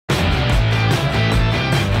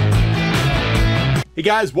Hey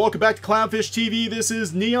guys, welcome back to Clownfish TV. This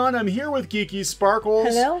is Neon. I'm here with Geeky Sparkles.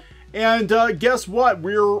 Hello. And guess what?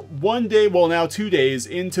 We're 1 day, well now 2 days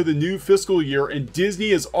into the new fiscal year, and Disney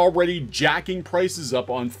is already jacking prices up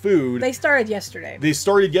on food. They started yesterday. They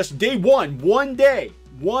started yesterday. Day one. 1 day.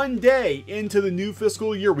 1 day into the new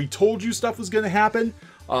fiscal year. We told you stuff was going to happen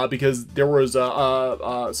because there was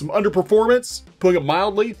some underperformance, putting it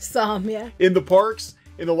mildly, Yeah. in the parks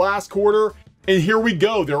in the last quarter. And here we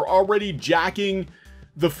go. They're already jacking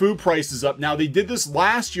the food prices up. Now, they did this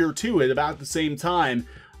last year too at about the same time.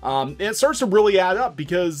 And it starts to really add up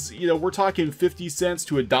because, you know, we're talking 50 cents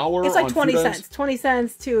to $1. It's like on 20 food cents. 20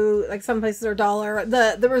 cents to, like, some places are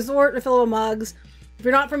 $1. The resort refillable mugs. If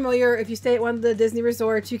you're not familiar, if you stay at one of the Disney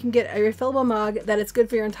resorts, you can get a refillable mug that it's good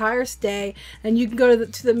for your entire stay, and you can go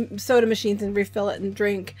to the soda machines and refill it and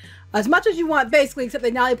drink as much as you want, basically, except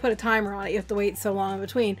now they put a timer on it. You have to wait so long in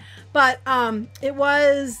between. But it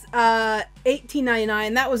was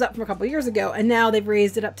 $18.99. That was up from a couple years ago, and now they've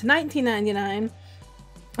raised it up to $19.99.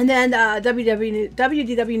 And then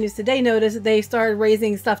WDW News Today noticed that they started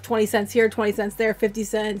raising stuff 20 cents here, 20 cents there, 50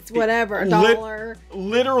 cents, whatever, $1.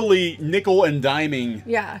 Literally nickel and diming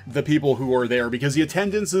the people who are there because the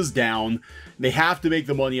attendance is down. They have to make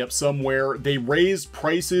the money up somewhere. They raised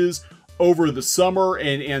prices over the summer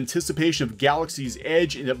in anticipation of Galaxy's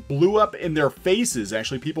Edge, and it blew up in their faces.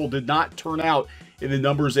 Actually, people did not turn out in the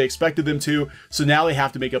numbers they expected them to, so now they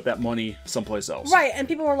have to make up that money someplace else. Right, and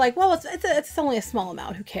people were like, well, it's only a small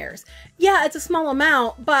amount, who cares? Yeah, it's a small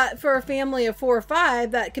amount, but for a family of 4 or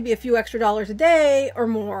 5, that could be a few extra dollars a day or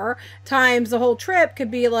more, times the whole trip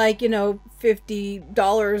could be like, you know,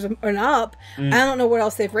 $50 and up. I don't know what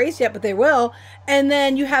else they've raised yet, but they will. And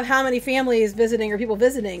then you have how many families visiting or people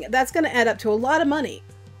visiting. That's going to add up to a lot of money.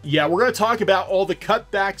 Yeah, we're going to talk about all the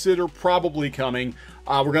cutbacks that are probably coming.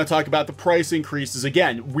 We're going to talk about the price increases.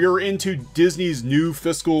 Again, we're into Disney's new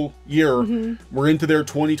fiscal year. We're into their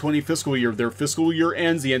 2020 fiscal year. Their fiscal year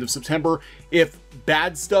ends the end of September. If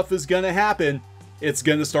bad stuff is going to happen, it's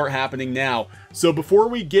going to start happening now. So before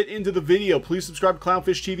we get into the video, please subscribe to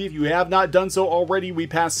Clownfish TV. If you have not done so already, we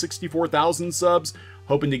passed 64,000 subs,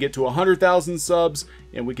 hoping to get to 100,000 subs,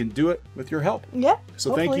 and we can do it with your help. Yeah. So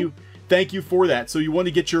hopefully. thank you. Thank you for that. So you want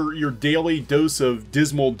to get your daily dose of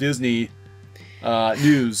dismal Disney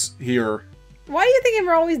news here. Why are you thinking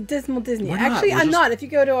we're always dismal Disney? Actually, I'm not. If you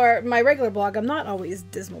go to my regular blog, I'm not always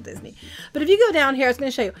dismal Disney. But if you go down here, I was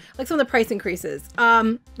going to show you like some of the price increases.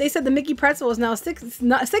 They said the Mickey pretzel is now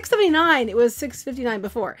 $6.79. It was $6.59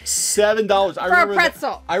 before. $7 for a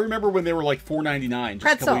pretzel. I remember when they were like $4.99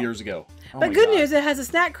 just a couple years ago. Oh, but good news, it has a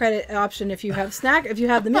snack credit option if you have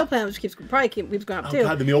the meal plan, which keeps going up too.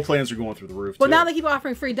 God, the meal plans are going through the roof. Well, too. now they keep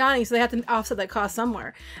offering free dining, so they have to offset that cost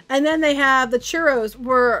somewhere. And then they have the churros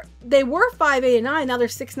they were $5.89, now they're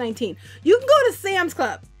 $6.19. You can go to Sam's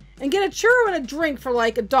Club and get a churro and a drink for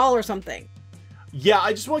like $1 or something. Yeah,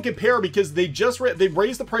 I just want to compare because they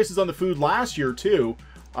raised the prices on the food last year too.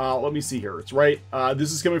 Let me see here. It's right.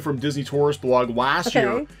 This is coming from Disney Tourist Blog. Last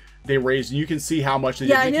year they raised, and you can see how much they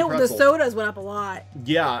did. Yeah, I know the sodas went up a lot.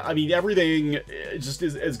 Yeah, I mean everything just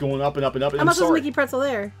is going up and up and up. How much was Mickey pretzel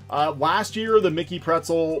there? Last year the Mickey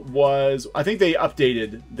pretzel was, I think they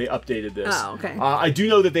updated this. Oh, okay. I do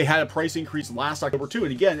know that they had a price increase last October too,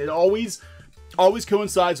 and again, it always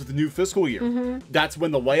coincides with the new fiscal year. That's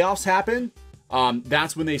when the layoffs happen.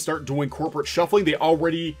 That's when they start doing corporate shuffling. They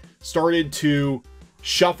already started to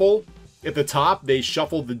shuffle. At the top, they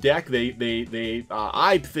shuffled the deck.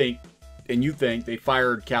 I think, and you think, they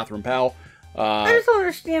fired Catherine Powell. I just don't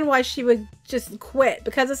understand why she would just quit,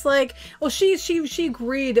 because it's like, well, she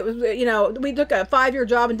agreed. It was, you know, we took a 5-year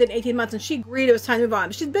job and did 18 months, and she agreed it was time to move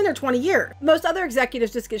on. She's been there 20 years. Most other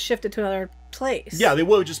executives just get shifted to another place. Yeah, they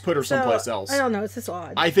would just put her someplace else. I don't know. It's just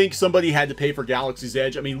odd. I think somebody had to pay for Galaxy's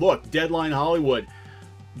Edge. I mean, look, Deadline Hollywood.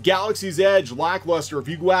 Galaxy's Edge, lackluster. If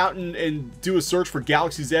you go out and do a search for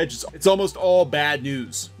Galaxy's Edge, it's almost all bad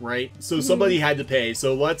news, right? So somebody had to pay.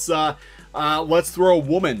 So let's throw a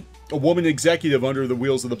woman executive under the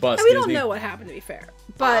wheels of the bus. And we don't know what happened, to be fair,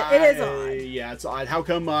 but it is odd. Yeah, it's odd. How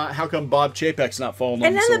come Bob Chapek's not falling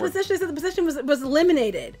on the sword? And then the position was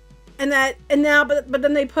eliminated, and now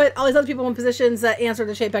then they put all these other people in positions that answer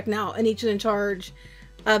to Chapek now, and each is in charge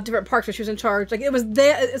of different parks where she was in charge. Like, it was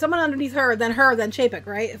someone underneath her, then Chapek,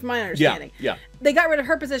 right? It's my understanding. Yeah. They got rid of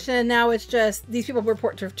her position, and now it's just these people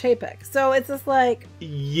report to Chapek. So it's just like...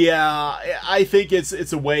 Yeah, I think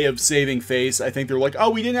it's a way of saving face. I think they're like,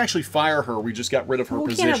 oh, we didn't actually fire her. We just got rid of her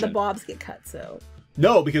position. We can't have the Bobs get cut, so...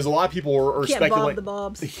 No, because a lot of people are speculating... the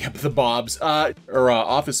Bobs. Yeah, but the Bobs.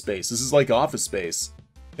 Office Space. This is like Office Space.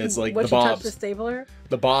 It's like the Bobs. Touch the stapler?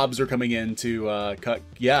 The Bobs are coming in to cut...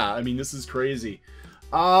 Yeah, I mean, this is crazy.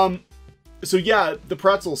 So yeah, the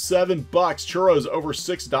pretzels $7, churros over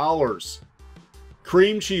 $6,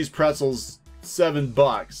 cream cheese pretzels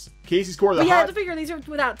 $7. Casey's Corner. But you have to figure these are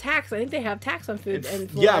without tax. I think they have tax on food in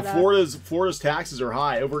Florida. Yeah, Florida's taxes are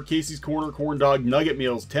high. Over at Casey's Corner, corn dog nugget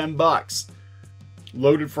meals $10.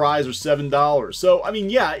 Loaded fries are $7. So I mean,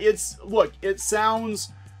 yeah, look, it sounds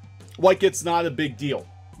like it's not a big deal,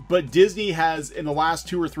 but Disney has in the last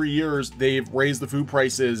 2 or 3 years they've raised the food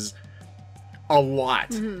prices a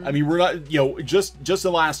lot. I mean, we're not, just in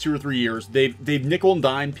the last 2 or 3 years they've nickel and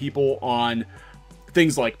dime people on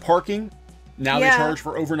things like parking. Now they charge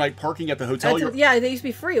for overnight parking at the hotel. Yeah, they used to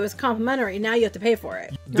be free. It was complimentary. Now you have to pay for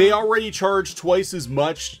it. They already charge twice as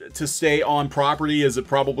much to stay on property as it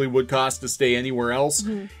probably would cost to stay anywhere else.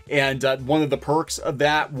 And one of the perks of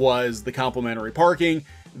that was the complimentary parking.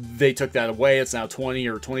 They took that away. It's now $20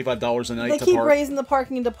 or $25 a night to park. They keep raising the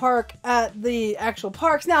parking to park at the actual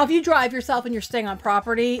parks. Now, if you drive yourself and you're staying on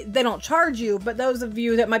property, they don't charge you. But those of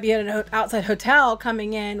you that might be at an outside hotel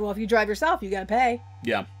coming in, well, if you drive yourself, you got to pay.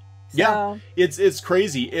 Yeah. So. Yeah, it's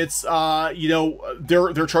crazy. It's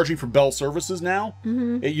they're charging for bell services now.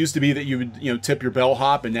 It used to be that you would tip your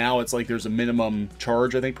bellhop, and now it's like there's a minimum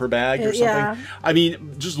charge, I think, per bag or something. Yeah. I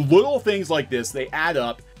mean, just little things like this, they add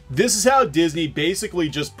up. This is how Disney basically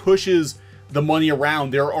just pushes the money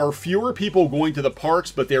around. There are fewer people going to the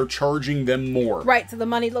parks, but they're charging them more. Right. So the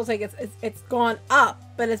money looks like it's gone up,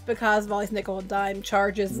 but it's because of all these nickel and dime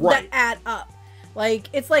charges that add up. Like,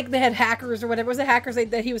 it's like they had hackers or whatever. Was it hackers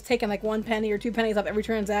that he was taking like 1 penny or 2 pennies off every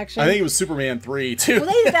transaction? I think it was Superman 3 too. Well,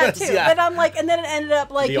 they did that too. But I'm like, and then it ended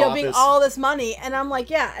up like, being all this money. And I'm like,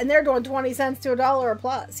 yeah, and they're doing 20 cents to $1 or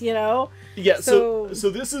plus, Yeah, so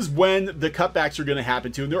this is when the cutbacks are going to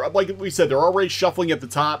happen too. And they're, like we said, they're already shuffling at the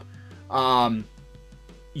top.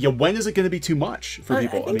 When is it going to be too much for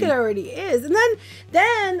people? I think it already is. And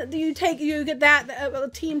then you get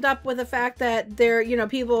that teamed up with the fact that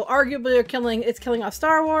people arguably are killing off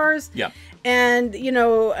Star Wars. Yeah. And,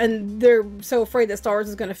 and they're so afraid that Star Wars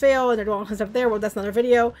is going to fail and they're doing all kinds of stuff there. Well, that's another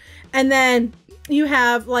video. And then you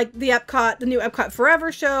have like the new Epcot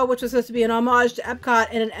Forever show, which was supposed to be an homage to Epcot,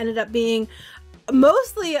 and it ended up being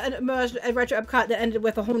mostly a retro Epcot that ended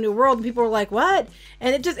with a whole new world, and people were like, what?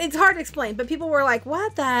 And it's hard to explain, but people were like,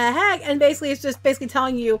 what the heck? And basically it's just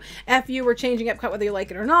telling you if you were changing Epcot whether you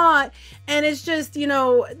like it or not. And it's just,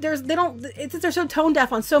 they're so tone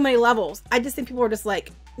deaf on so many levels. I just think people were just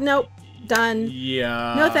like, nope, done.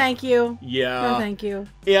 Yeah. No thank you. Yeah. No thank you.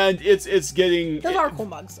 And it's getting... Those are cool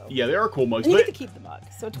mugs, though. Yeah, they are cool mugs. And you get to keep the mug.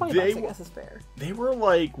 So $20, I guess, is fair. They were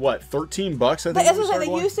like, what, $13, I think?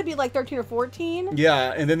 They used to be like 13 or 14.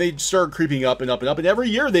 Yeah, and then they started creeping up and up and up. And every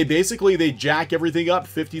year, they jack everything up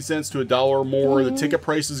 50 cents to $1 more. The ticket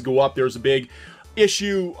prices go up. There's a big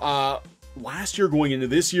issue last year going into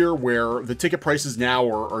this year where the ticket prices now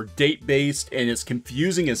are date-based, and it's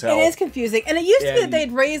confusing as hell. It is confusing. And it used to be that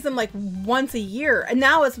they'd raise them like once a year, and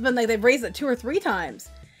now it's been like they've raised it 2 or 3 times.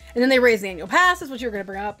 And then they raised the annual passes, which you were going to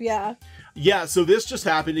bring up, Yeah, so this just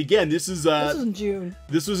happened. Again, this was in June.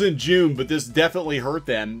 This was in June, but this definitely hurt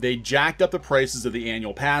them. They jacked up the prices of the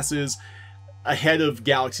annual passes ahead of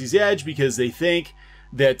Galaxy's Edge because they think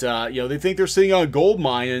that they think they're sitting on a gold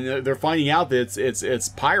mine, and they're finding out that it's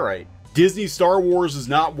pyrite. Disney Star Wars is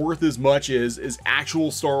not worth as much as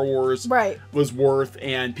actual Star Wars was worth,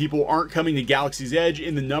 and people aren't coming to Galaxy's Edge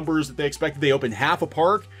in the numbers that they expected. They opened half a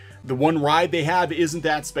park. The one ride they have isn't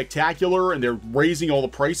that spectacular, and they're raising all the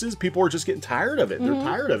prices. People are just getting tired of it. They're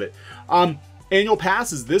tired of it. Annual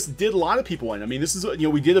passes, this did a lot of people in. I mean, this is,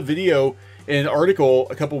 we did a video in an article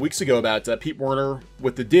a couple weeks ago about Pete Werner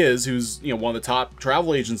with the Diz, who's, one of the top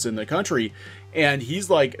travel agents in the country, and he's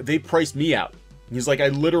like, they priced me out. He's like, I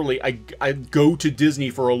go to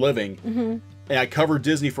Disney for a living, and I cover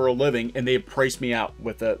Disney for a living, and they priced me out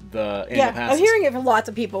with the annual passes. I'm hearing it from lots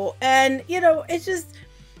of people, and, it's just...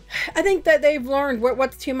 I think that they've learned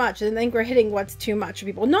what's too much, and I think we're hitting what's too much for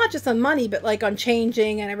people. Not just on money, but like on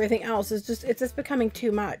changing and everything else. It's just becoming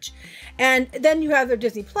too much. And then you have their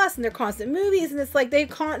Disney Plus and their constant movies, and it's like they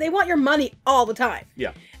want your money all the time.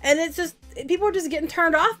 Yeah. And it's just, people are just getting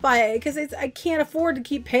turned off by it because I can't afford to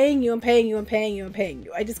keep paying you and paying you and paying you and paying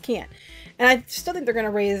you. I just can't. And I still think they're going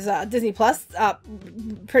to raise Disney Plus up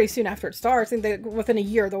pretty soon after it starts. I think that within a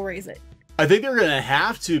year they'll raise it. I think they're going to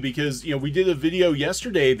have to because, we did a video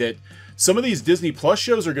yesterday that some of these Disney Plus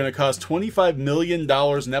shows are going to cost $25 million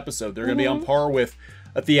an episode. They're going to be on par with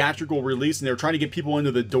a theatrical release, and they're trying to get people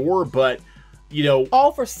into the door, but you know,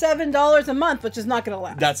 all for $7 a month, which is not going to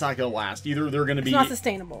last. That's not going to last. Either they're going to be not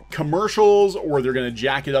sustainable commercials, or they're going to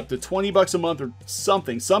jack it up to $20 a month, or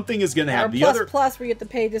something. Something is going to have the plus where you get to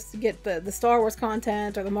pay just to get the Star Wars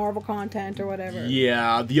content or the Marvel content or whatever.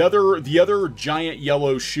 Yeah, the other giant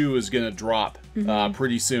yellow shoe is going to drop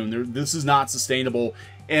pretty soon. This is not sustainable,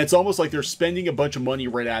 and it's almost like they're spending a bunch of money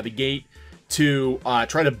right out of the gate to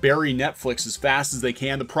try to bury Netflix as fast as they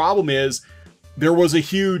can. The problem is, there was a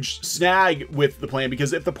huge snag with the plan,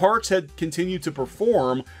 because if the parks had continued to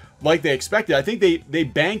perform like they expected, I think they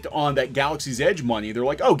banked on that Galaxy's Edge money. They're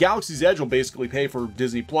like, oh, Galaxy's Edge will basically pay for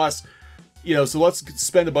Disney Plus, you know, so let's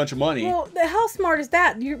spend a bunch of money. Well, how smart is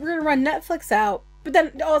that? We're going to run Netflix out, but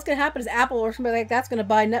then all that's going to happen is Apple or somebody like that's going to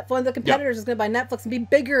buy Netflix. One of the competitors is going to buy Netflix and be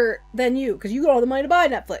bigger than you, because you got all the money to buy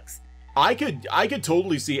Netflix. I could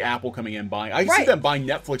totally see Apple coming in and buying. I could see them buying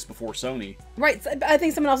Netflix before Sony. Right. So I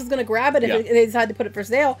think someone else is going to grab it if they decide to put it for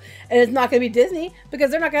sale, and it's not going to be Disney,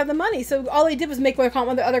 because they're not going to have the money. So all they did was make one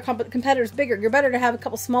of the other competitors bigger. You're better to have a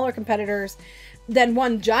couple smaller competitors than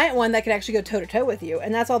one giant one that can actually go toe to toe with you.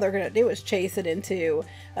 And that's all they're going to do, is chase it into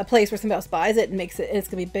a place where somebody else buys it and makes it, and it's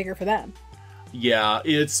going to be bigger for them. Yeah,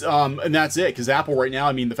 it's and that's it, because Apple right now,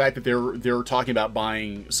 I mean, the fact that they're talking about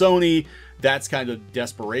buying Sony, that's kind of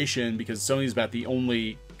desperation, because Sony's about the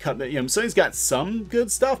only Sony's got some good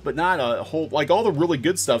stuff, but not a whole, like all the really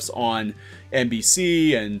good stuff's on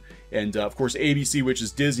NBC and of course ABC, which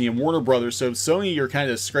is Disney and Warner Brothers. So Sony, you're kind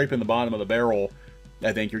of scraping the bottom of the barrel.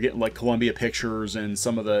 I think you're getting like Columbia Pictures and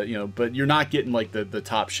some of the, you know, but you're not getting like the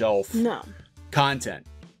top shelf content.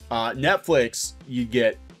 Netflix, you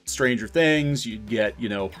get Stranger Things, you'd get, you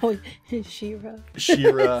know,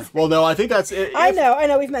 She-Ra. Well, no, I think that's it. I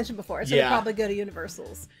know we've mentioned before, so probably go to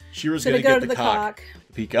Universal's. She-Ra's gonna go to the cock.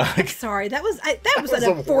 Peacock. Sorry, that was an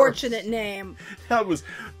unfortunate name. That was,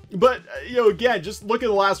 but you know, again, just look at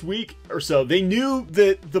the last week or so. They knew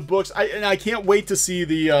that the books, and I can't wait to see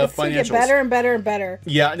the financials. Get better and better and better.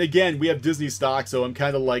 Yeah, and again, we have Disney stock, so I'm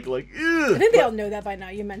kind of like, ugh. I think they all know that by now.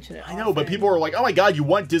 You mentioned it. I know, but people are like, "Oh my God, you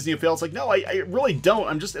want Disney to fail?" It's like, no, I really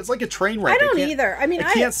don't. It's like a train wreck. I don't either. I mean,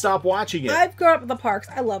 I can't stop watching it. I've grown up with the parks.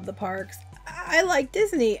 I love the parks. I like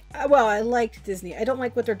Disney. Well, I liked Disney. I don't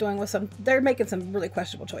like what they're doing with they're making some really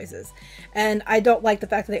questionable choices. And I don't like the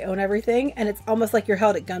fact that they own everything. And it's almost like you're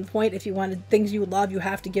held at gunpoint. If you wanted things you love, you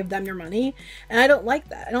have to give them your money. And I don't like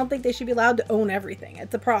that. I don't think they should be allowed to own everything.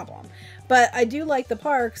 It's a problem. But I do like the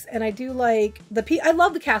parks, and I do like I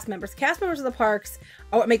love the cast members. The cast members of the parks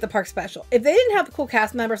are what make the park special. If they didn't have the cool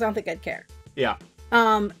cast members, I don't think I'd care. Yeah.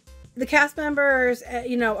 The cast members,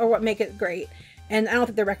 you know, are what make it great. And I don't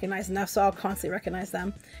think they're recognized enough, so I'll constantly recognize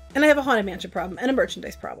them. And I have a Haunted Mansion problem and a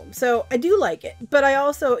merchandise problem. So I do like it. But I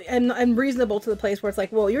also am reasonable to the place where it's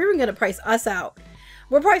like, well, you're even going to price us out.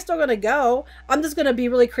 We're probably still going to go. I'm just going to be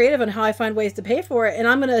really creative on how I find ways to pay for it. And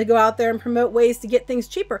I'm going to go out there and promote ways to get things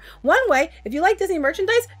cheaper. One way, if you like Disney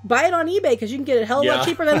merchandise, buy it on eBay, because you can get it a hell of a lot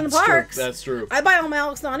cheaper than in the parks. True. That's true. I buy all my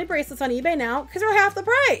Alex Nani bracelets on eBay now because they're half the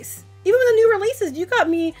price. Even with the new releases, you got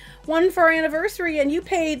me one for our anniversary, and you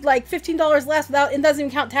paid like $15 less without. It doesn't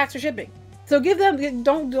even count tax or shipping. So give them.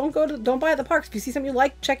 Don't buy at the parks. If you see something you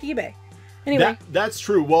like, check eBay. Anyway, that's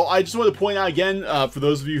true. Well, I just wanted to point out again, for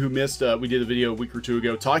those of you who missed, we did a video a week or two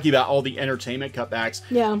ago talking about all the entertainment cutbacks.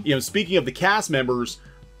 Yeah. You know, speaking of the cast members,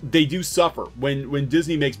 they do suffer when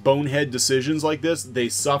Disney makes bonehead decisions like this. They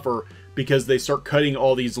suffer because they start cutting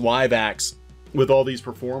all these live acts with all these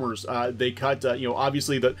performers. They cut, you know,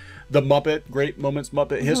 obviously the Muppet Great Moments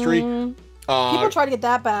Muppet History. People tried to get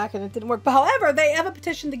that back, and it didn't work. But however, they have a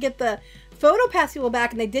petition to get the PhotoPass people back,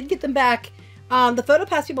 and they did get them back. The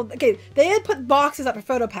PhotoPass people, okay, they had put boxes up for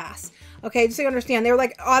PhotoPass. Okay, just so you understand, they were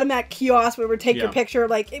like automatic kiosks where we would take your picture.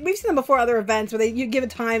 Like, we've seen them before other events where you give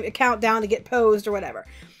a countdown to get posed or whatever.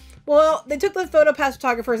 Well, they took the PhotoPass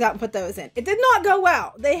photographers out and put those in. It did not go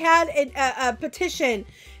well. They had a petition.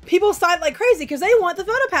 People signed like crazy because they want the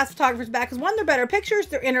PhotoPass photographers back. Because one, they're better pictures,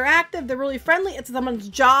 they're interactive, they're really friendly. It's someone's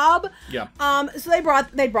job. Yeah. So they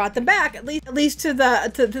brought them back at least to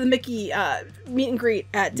the Mickey meet and greet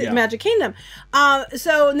at Magic Kingdom.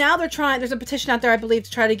 So now they're trying. There's a petition out there, I believe,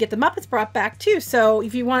 to try to get the Muppets brought back too. So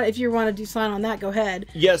if you want to do sign on that, go ahead.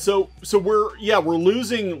 Yeah. So we're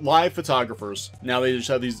losing live photographers now. They just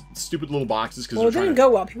have these stupid little boxes because it didn't go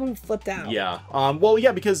well. People flipped out. Yeah. Well,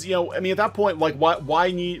 yeah, because, you know, I mean, at that point, like,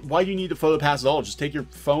 why need do you need a photo pass at all? Just take your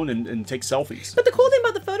phone and take selfies. But the cool thing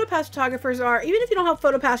about the photo pass photographers are, even if you don't have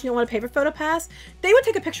photo pass, you don't want to pay for photo pass, they would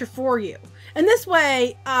take a picture for you. And this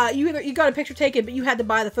way, you got a picture taken, but you had to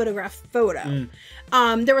buy the photographed photo.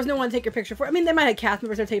 There was no one to take your picture for. I mean, they might have cast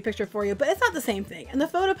members there to take a picture for you, but it's not the same thing. And the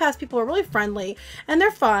photo pass people are really friendly and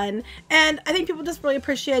they're fun, and I think people just really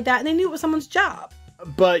appreciate that, and they knew it was someone's job.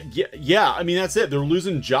 But yeah, I mean, that's it. They're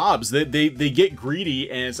losing jobs. They get greedy,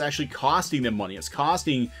 and it's actually costing them money. It's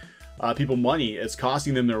costing people money. It's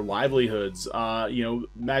costing them their livelihoods. You know,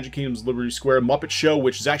 Magic Kingdom's Liberty Square Muppet Show,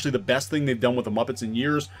 which is actually the best thing they've done with the Muppets in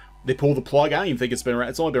years. They pulled the plug. I don't even think it's been around.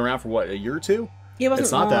 It's only been around for what, a year or two? It wasn't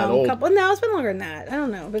it's not long. that old. No, it's been longer than that. I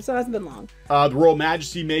don't know, but it hasn't been long. The Royal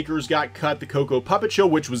Majesty Makers got cut. The Coco Puppet Show,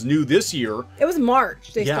 which was new this year. It was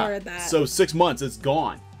March they started that. So 6 months, it's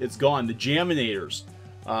gone. It's gone. The Jaminators.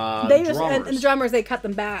 They just, and the drummers, they cut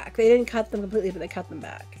them back. They didn't cut them completely, but they cut them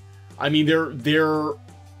back. I mean, they're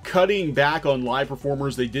cutting back on live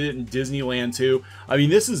performers. They did it in Disneyland too. I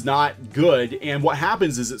mean, this is not good. And what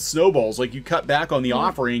happens is it snowballs. Like, you cut back on the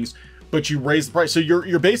offerings, but you raise the price. So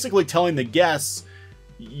you're basically telling the guests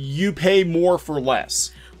you pay more for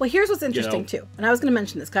less. Well, here's what's interesting too, and I was going to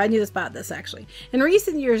mention this because I knew about this actually. In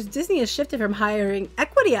recent years, Disney has shifted from hiring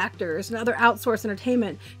equity actors and other outsourced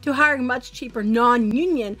entertainment to hiring much cheaper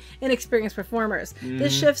non-union inexperienced performers.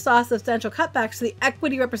 This shift saw substantial cutbacks to the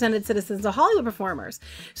equity-represented citizens of Hollywood performers.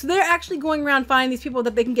 So they're actually going around finding these people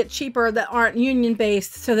that they can get cheaper that aren't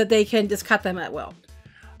union-based so that they can just cut them at will.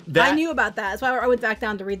 I knew about that. That's why I went back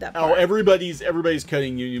down to read that part. Oh, everybody's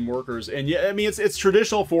cutting union workers. And yeah, I mean, it's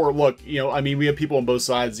traditional for, look, you know, I mean, we have people on both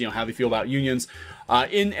sides, you know, how they feel about unions.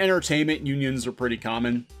 In entertainment, unions are pretty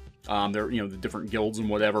common. They're, you know, the different guilds and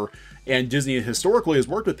whatever. And Disney historically has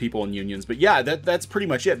worked with people in unions. But yeah, that's pretty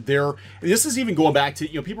much it. This is even going back to,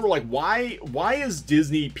 you know, people are like, why is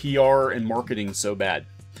Disney PR and marketing so bad?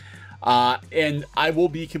 And I will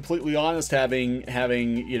be completely honest,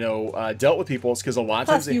 having you know, dealt with people, it's because a lot of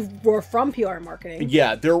times you were from PR and marketing.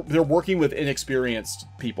 Yeah, they're working with inexperienced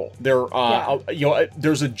people. They're you know,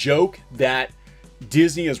 there's a joke that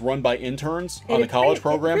Disney is run by interns on the college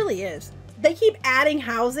program. It really is. They keep adding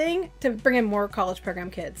housing to bring in more college program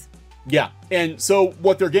kids. Yeah, and so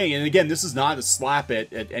what they're getting, and again, this is not a slap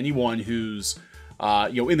at anyone who's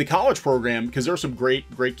you know, in the college program, because there are some great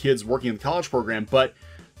kids working in the college program, but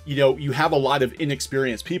you know, you have a lot of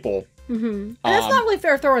inexperienced people. And it's not really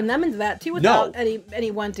fair throwing them into that too without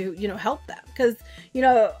anyone to, you know, help them. Because, you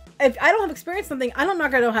know, if I don't have experience in something, I'm not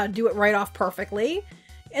going to know how to do it right off perfectly.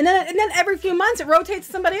 And then every few months it rotates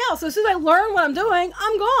to somebody else. So as soon as I learn what I'm doing,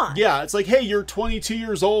 I'm gone. Yeah, it's like, hey, you're 22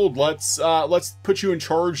 years old. Let's put you in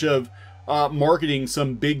charge of marketing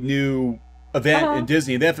some big new event in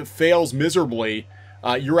Disney. And then if it fails miserably,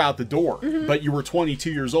 you're out the door. But you were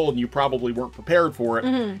 22 years old and you probably weren't prepared for it,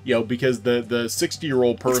 you know, because the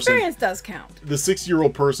 60-year-old person... Experience does count. The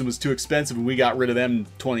 60-year-old person was too expensive and we got rid of them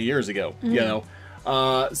 20 years ago, you know.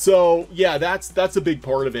 So, yeah, that's a big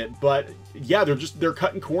part of it. But, yeah, they're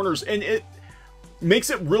cutting corners. And it makes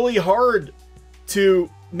it really hard to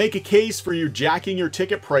make a case for you jacking your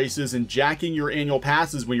ticket prices and jacking your annual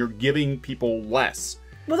passes when you're giving people less.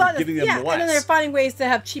 Well, giving them less. And then they're finding ways to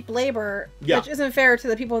have cheap labor, which isn't fair to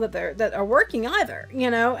the people that are working either, you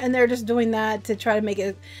know, and they're just doing that to try to make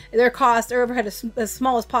their cost, their overhead as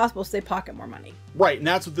small as possible so they pocket more money. Right, and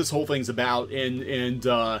that's what this whole thing's about. And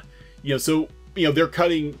you know, so, you know, they're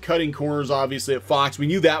cutting corners, obviously, at Fox. We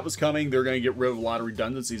knew that was coming. They're going to get rid of a lot of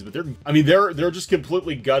redundancies, but they're just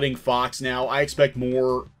completely gutting Fox now. I expect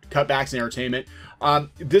more cutbacks in entertainment.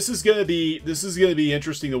 This is gonna be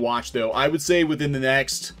interesting to watch, though. I would say within the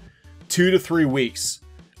next 2 to 3 weeks,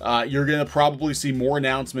 you're gonna probably see more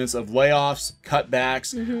announcements of layoffs,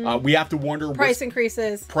 cutbacks. We have to wonder price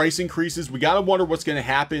increases. We gotta wonder what's gonna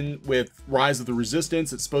happen with Rise of the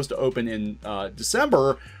Resistance. It's supposed to open in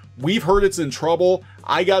December. We've heard it's in trouble.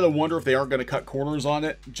 I gotta wonder if they aren't gonna cut corners on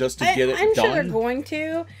it just to get it done. I'm sure they're going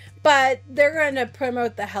to, but they're going to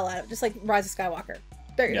promote the hell out of it, just like Rise of Skywalker.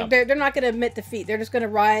 They're not going to admit defeat. They're just going to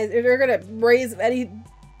rise. They're going to raise any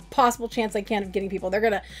possible chance they can of getting people. They're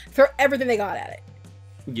going to throw everything they got at it.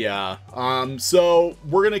 Yeah. So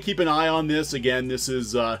we're going to keep an eye on this. Again, this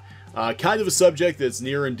is kind of a subject that's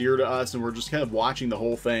near and dear to us, and we're just kind of watching the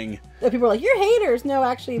whole thing. People are like, "You're haters." No,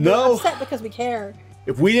 actually, we're upset because we care.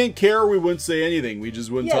 If we didn't care, we wouldn't say anything. We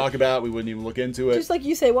just wouldn't talk about it. We wouldn't even look into it. Just like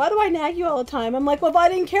you say, why do I nag you all the time? I'm like, well, if I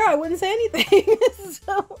didn't care, I wouldn't say anything.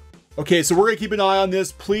 So... Okay, so we're going to keep an eye on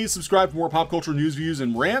this. Please subscribe for more pop culture news, views,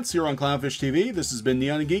 and rants here on Clownfish TV. This has been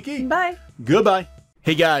Neon and Geeky. Bye. Goodbye.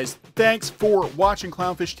 Hey guys, thanks for watching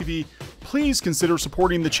Clownfish TV. Please consider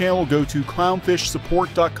supporting the channel. Go to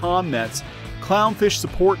clownfishsupport.com. That's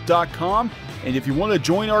clownfishsupport.com. And if you want to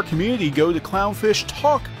join our community, go to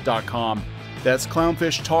clownfishtalk.com. That's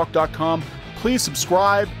clownfishtalk.com. Please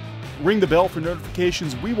subscribe, ring the bell for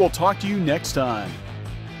notifications. We will talk to you next time.